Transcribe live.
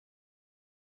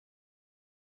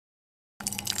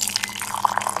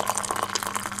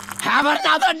have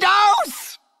another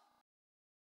dose!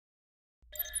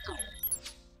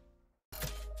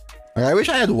 I wish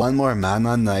I had one more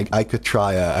mana and I could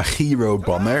try a hero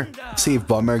bomber. See if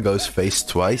bomber goes face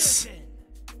twice.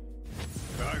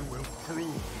 I will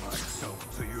prove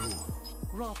myself to you.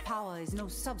 Raw power is no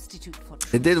substitute for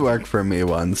It did work for me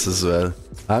once as well.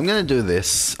 I'm gonna do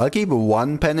this. I'll keep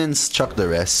one penance, chuck the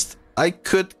rest. I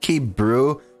could keep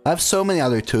brew. I have so many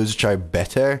other tools which are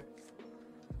better.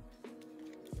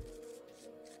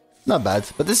 Not bad,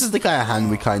 but this is the kind of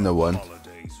hand we kind of want.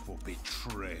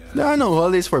 There are no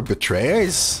holidays for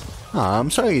betrayers. Oh, I'm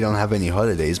sorry you don't have any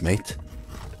holidays, mate.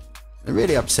 I'm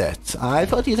really upset. I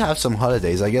thought you'd have some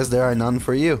holidays. I guess there are none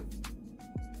for you.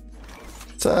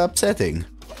 It's upsetting.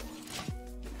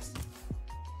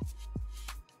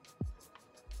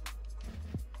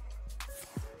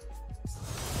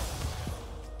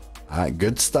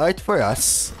 Good start for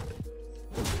us.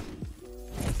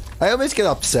 I always get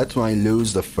upset when I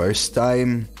lose the first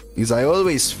time, because I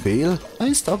always feel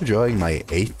I stopped drawing my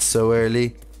 8 so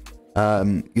early.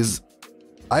 Because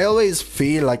I always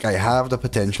feel like I have the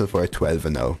potential for a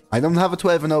 12-0. I don't have a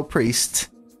 12-0 priest.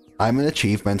 I'm an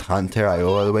achievement hunter. I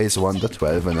always want the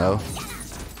 12-0.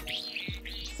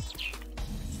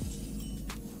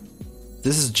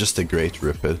 This is just a great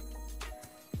ripple.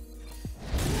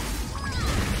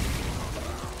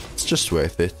 It's just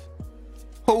worth it.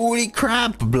 Holy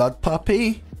crap, blood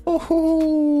puppy! Oh,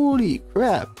 holy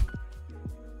crap!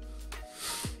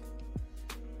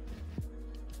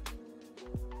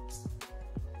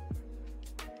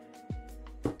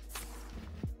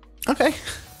 Okay,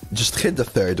 just hit the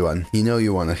third one. You know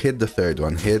you want to hit the third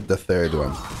one. Hit the third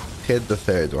one. Hit the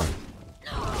third one.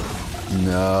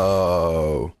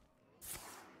 No.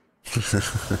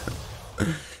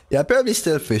 Yeah, probably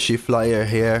still fishy flyer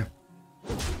here.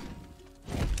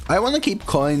 I want to keep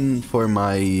coin for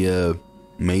my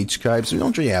mage scribes. We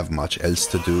don't really have much else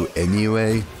to do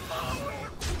anyway.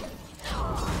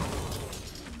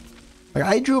 Like,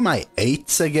 I drew my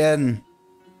 8s again.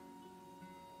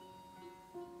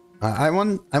 I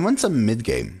want some mid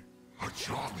game.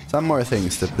 Some more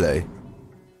things to play.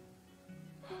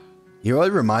 You're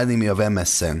all reminding me of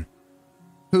MSN.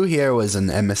 Who here was an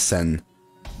MSN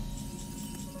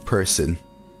person?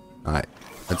 Alright,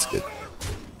 that's good.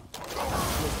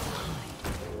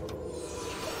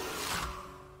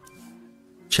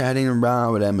 Chatting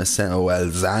around with MSN. Oh,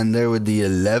 Alexander with the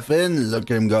 11. Look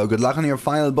at him go. Good luck on your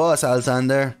final boss,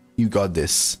 Alexander. You got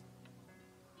this.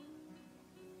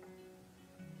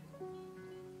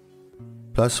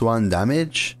 +1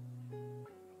 damage.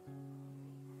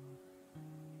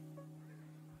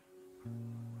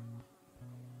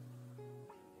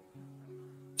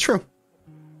 True.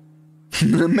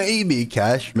 Maybe,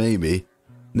 Cash, maybe.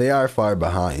 They are far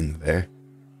behind there.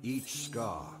 Each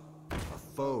scar, a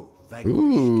foe.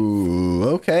 Ooh,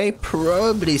 okay.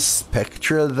 Probably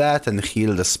spectral that and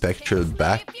heal the spectral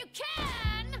back.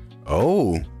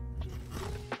 Oh.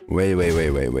 Wait.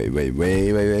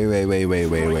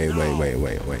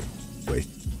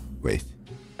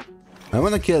 I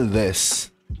want to kill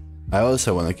this. I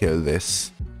also want to kill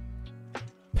this.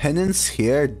 Penance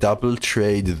here, double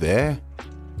trade there.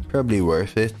 Probably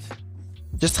worth it.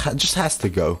 Just has to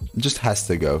go. Just has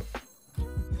to go.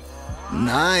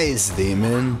 Nice,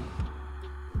 demon.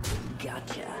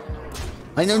 Gotcha.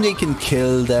 I know they can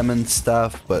kill them and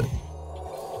stuff, but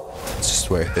it's just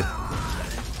worth it.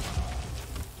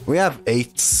 We have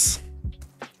 8s.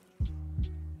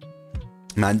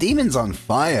 Man, Demon's on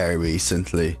fire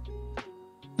recently.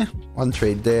 Yeah, one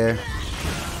trade there.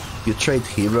 You trade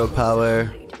hero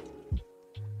power.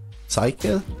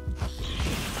 Cycle?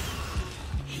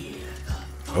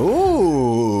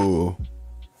 Oh.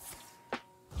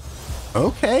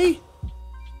 Okay.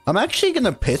 I'm actually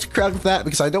gonna pit crack that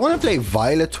because I don't want to play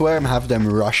Violet Worm, have them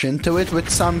rush into it with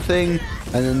something,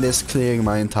 and then this clearing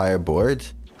my entire board.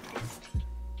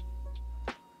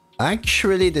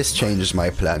 Actually, this changes my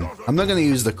plan. I'm not gonna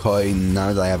use the coin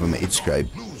now that I have a Mage Scribe.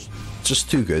 It's just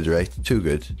too good, right? Too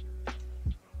good.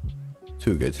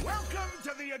 Too good.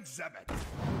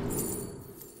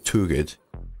 Too good.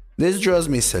 This draws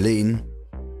me Seline.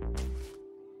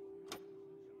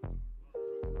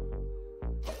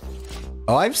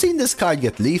 Oh, I've seen this card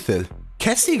get lethal.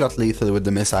 Kessie got lethal with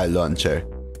the missile launcher.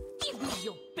 Give me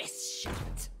your best shot.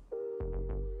 It's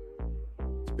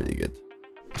pretty good.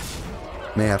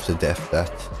 May have to death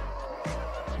that.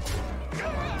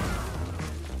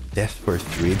 Death for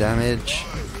 3 damage.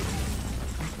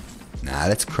 Nah,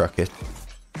 let's crook it.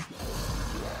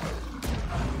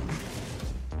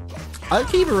 I'll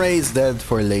keep Ray's dead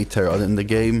for later on in the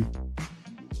game.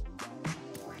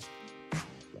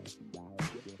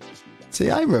 See,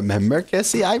 I remember,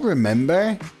 Cassie, I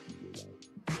remember.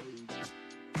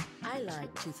 I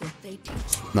like to think they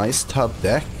teach. Nice top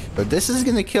deck. But this is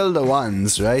gonna kill the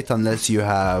ones, right? Unless you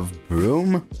have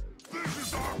Broom.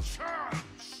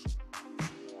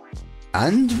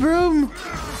 And Broom?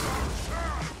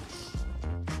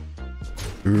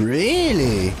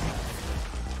 Really?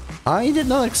 I did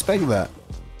not expect that.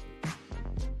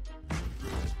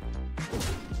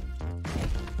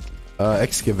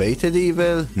 Excavated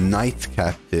Evil, Knight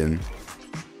Captain.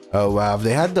 Oh wow, if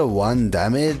they had the 1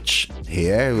 damage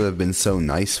here, it would have been so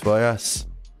nice for us.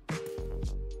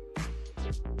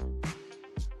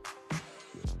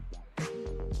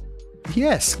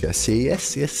 Yes, Cassie,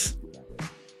 yes, yes.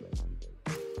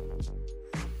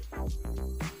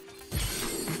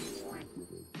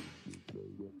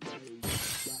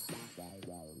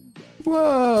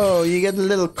 Whoa, you get the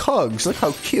little cogs, look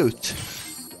how cute.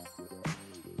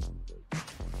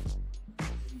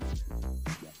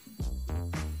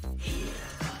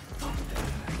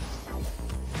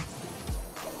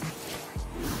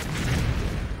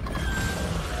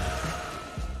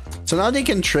 So now they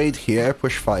can trade here,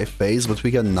 push 5 phase, but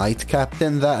we can Knight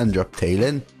Captain that and drop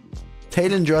Talon.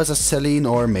 Talon draws a Seline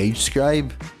or Mage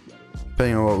Scribe,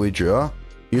 depending on what we draw.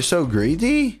 You're so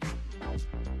greedy?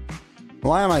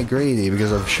 Why am I greedy?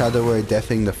 Because of Shadow Word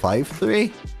deathing the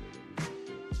 5/3?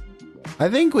 I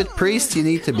think with Priest you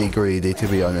need to be greedy, to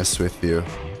be honest with you.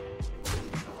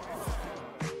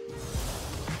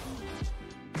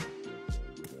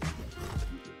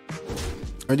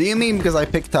 Or do you mean because I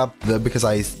picked up the... because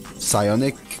I...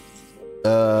 Psionic...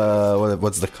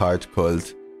 what's the card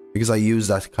called? Because I used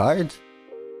that card?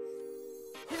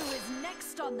 Who is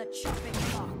next on the chopping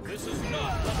block? This is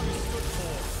not what we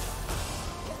stood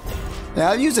for. Yeah,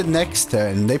 I'll use it next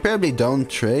turn. They probably don't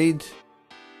trade.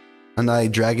 And I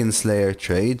Dragon Slayer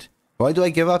trade. Why do I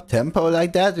give up tempo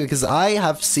like that? Because I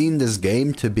have seen this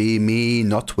game to be me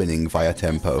not winning via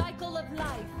tempo. Cycle of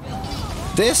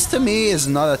life. This to me is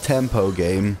not a tempo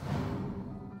game.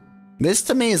 This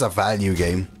to me is a value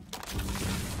game.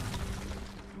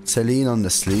 Seline on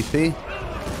the Sleepy.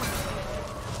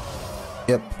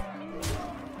 Yep.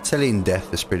 Seline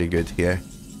Death is pretty good here.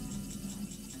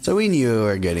 So we knew we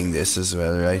were getting this as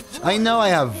well, right? I know I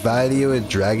have value with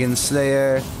Dragon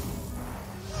Slayer.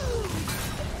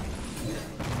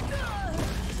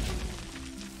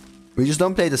 We just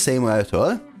don't play the same way at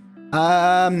all.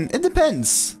 It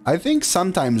depends. I think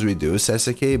sometimes we do,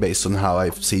 Seseki, based on how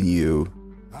I've seen you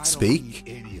speak.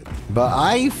 But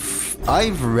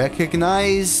I've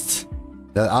recognized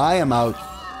that I am out.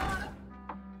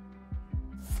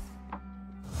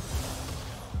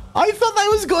 I thought I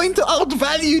was going to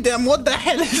outvalue them. What the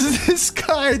hell is this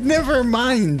card? Never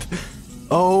mind.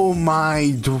 Oh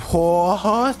my,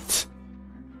 what?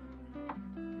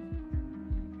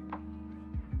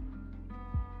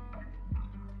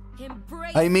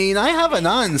 Embrace I mean, I have an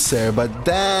answer, but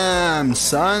damn,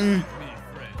 son.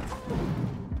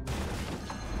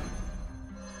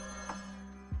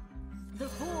 the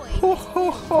void. Ho,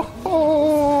 ho, ho,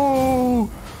 ho.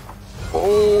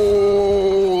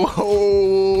 Oh.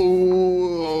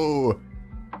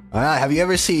 Have you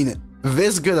ever seen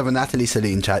this good of a Natalie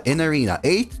Seline chat in Arena?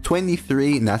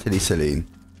 823 Natalie Seline.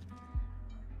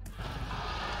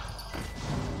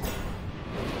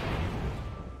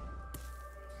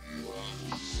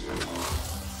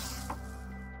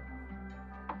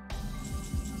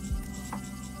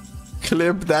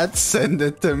 Clip that, send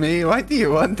it to me. Why do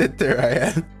you want it to,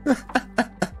 Ryan?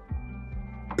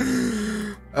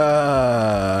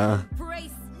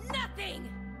 Embrace nothing.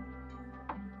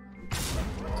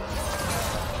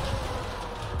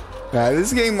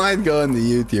 This game might go on the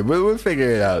YouTube, but we'll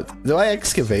figure it out. Do I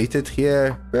excavate it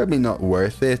here? Probably not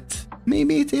worth it.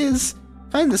 Maybe it is.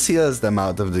 Kinda seals them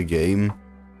out of the game.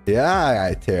 Yeah,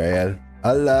 alright, Tyrael.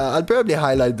 I'll probably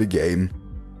highlight the game.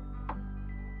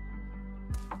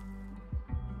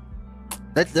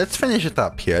 Let's finish it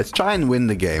up here. Let's try and win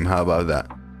the game. How about that?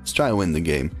 Let's try and win the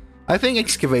game. I think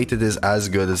Excavated is as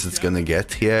good as it's gonna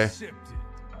get here.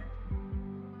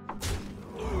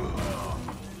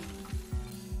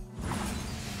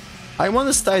 I want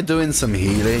to start doing some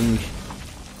healing.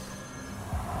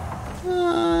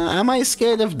 Am I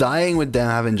scared of dying with them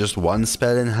having just one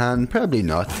spell in hand? Probably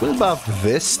not. What about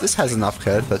this? This has enough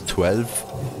health at 12.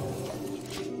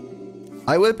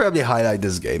 I will probably highlight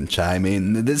this game, chat. I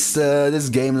mean, this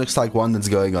game looks like one that's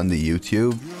going on the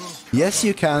YouTube. Yes,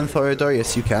 you can, Thorador.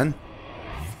 Yes, you can.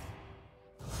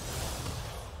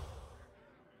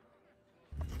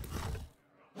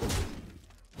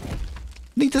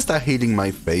 Need to start healing my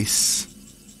face.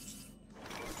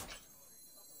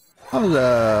 I'll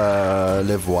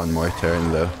live one more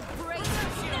turn though. Break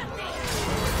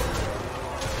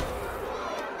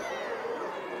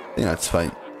think that's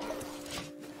fine.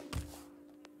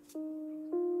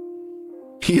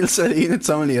 Heal Seline, it's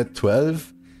only at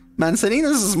 12. Man, Seline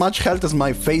has as much health as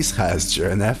my face has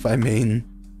during F, I mean.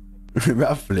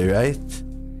 Roughly, right?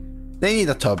 They need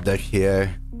a top deck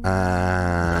here.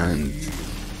 And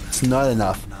it's not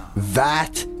enough.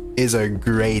 That is a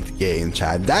great game,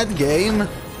 Chad. That game,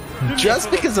 just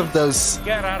because of those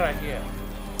Get out of here.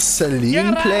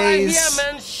 Seline plays.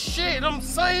 Yeah, man. Shit, I'm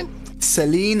saying.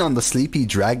 Seline on the Sleepy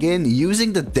Dragon,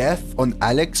 using the death on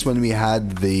Alex when we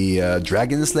had the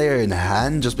Dragon Slayer in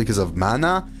hand just because of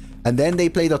mana. And then they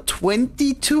played a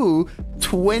 22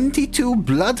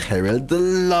 Blood Herald, the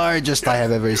largest I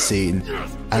have ever seen.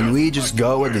 And we just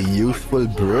go with the youthful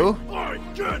brew. I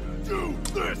can't do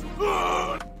this.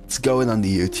 It's going on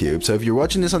the YouTube. So if you're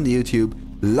watching this on the YouTube,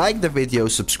 like the video,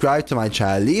 subscribe to my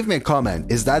channel, leave me a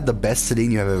comment. Is that the best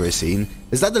Seline you have ever seen?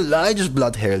 Is that the largest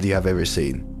Blood Herald you have ever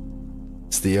seen?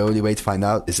 It's the only way to find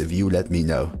out is if you let me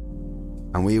know.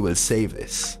 And we will save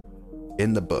this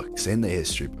in the books, in the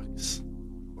history books.